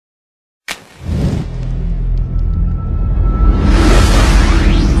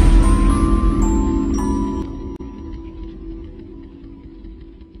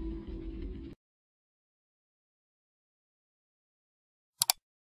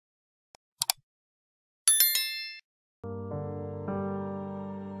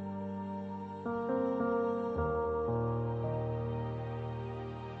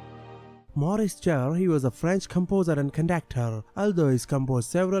Maurice Jarre, he was a French composer and conductor. Although he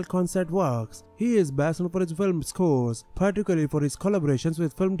composed several concert works, he is best known for his film scores, particularly for his collaborations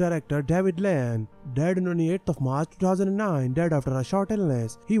with film director Dilys Laye. Died on 28th of March 2009, died after a short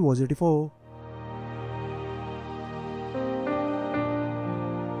illness. He was 84.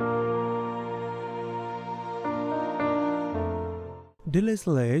 Dilys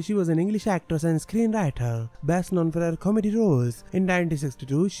Laye, she was an English actress and screenwriter, best known for her comedy roles. In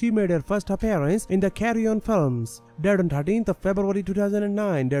 1962, she made her first appearance in the Carry On films. Died on 13th of February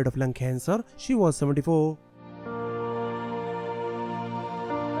 2009, died of lung cancer. She was 74.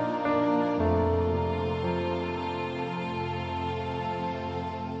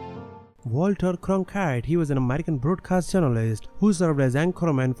 Walter Cronkite, he was an American broadcast journalist who served as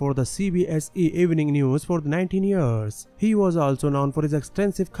anchorman for the CBS Evening News for 19 years. He was also known for his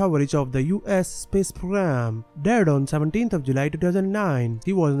extensive coverage of the US space program. Died on 17th of July 2009.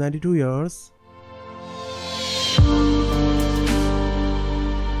 He was 92 years.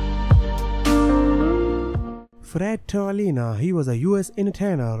 Fred Travalena, he was a US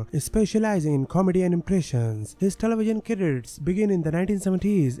entertainer specializing in comedy and impressions. His television credits begin in the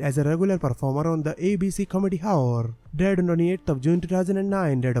 1970s as a regular performer on the ABC Comedy Hour. Died on 28th of June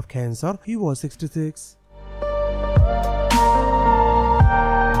 2009, died of cancer. He was 66.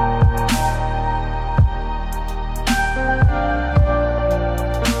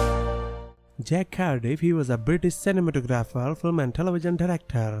 Jack Cardiff, he was a British cinematographer, film and television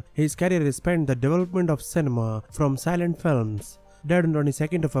director. His career spanned the development of cinema from silent films. Died on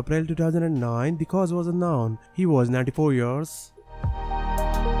 22nd of April 2009, the cause was unknown. He was 94 years.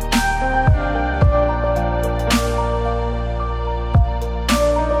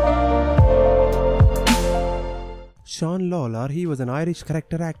 Sean Lawlor, he was an Irish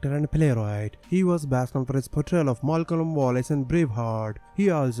character actor and playwright. He was best known for his portrayal of Malcolm Wallace in Braveheart.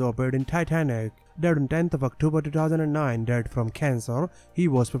 He also appeared in Titanic. Died on 10th of October 2009, died from cancer. He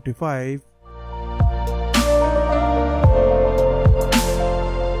was 55.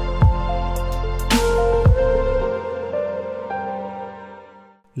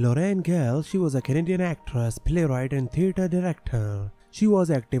 Lorena Gale, she was a Canadian actress, playwright and theatre director. She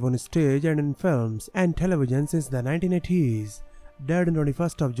was active on stage and in films and television since the 1980s. Died on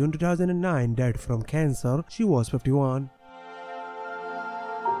 21st of June 2009, died from cancer. She was 51.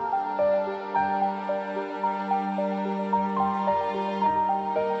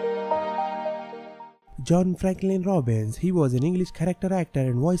 John Franklyne Robbins, he was an English character actor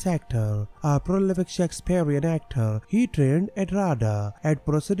and voice actor, a prolific Shakespearean actor. He trained at RADA and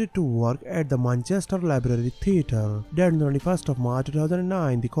proceeded to work at the Manchester Library Theatre. Died on 21st of March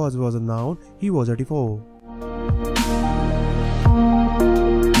 2009, the cause was unknown. He was 84.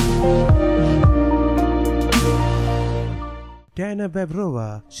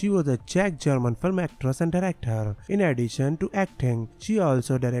 Vavrova, she was a Czech German film actress and director. In addition to acting, she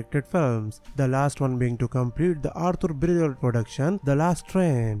also directed films, the last one being to complete the Arthur Bridger production, The Last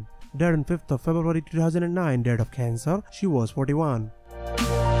Train. Died on 5th of February 2009, died of cancer. She was 41.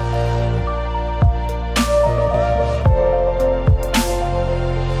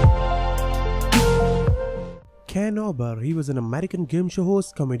 Ober, he was an American game show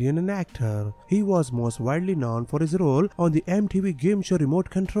host, comedian and actor. He was most widely known for his role on the MTV game show Remote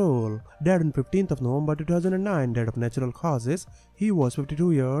Control. Died on 15th of November 2009, died of natural causes. He was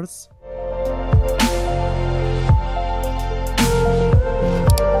 52 years.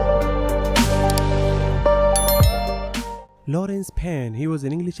 Lawrence Payne, he was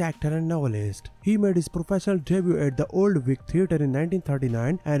an English actor and novelist. He made his professional debut at the Old Vic Theatre in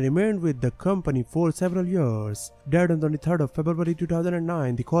 1939 and remained with the company for several years. Died on 23rd of February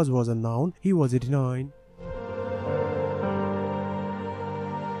 2009, the cause was unknown. He was 89.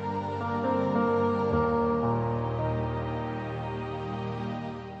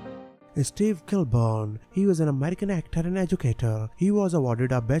 Steve Gilborn, he was an American actor and educator. He was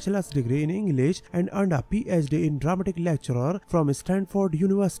awarded a bachelor's degree in English and earned a PhD in dramatic lecturer from Stanford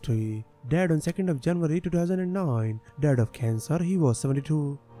University. Died on 2nd of January 2009. Died of cancer. He was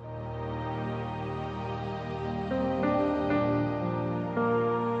 72.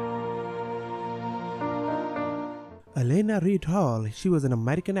 Alaina Reed-Hall, she was an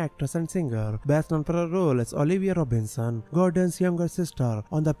American actress and singer, best known for her role as Olivia Robinson, Gordon's younger sister,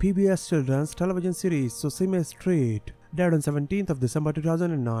 on the PBS children's television series Sesame Street. Died on 17th of December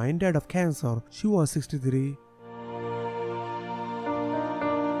 2009, died of cancer. She was 63.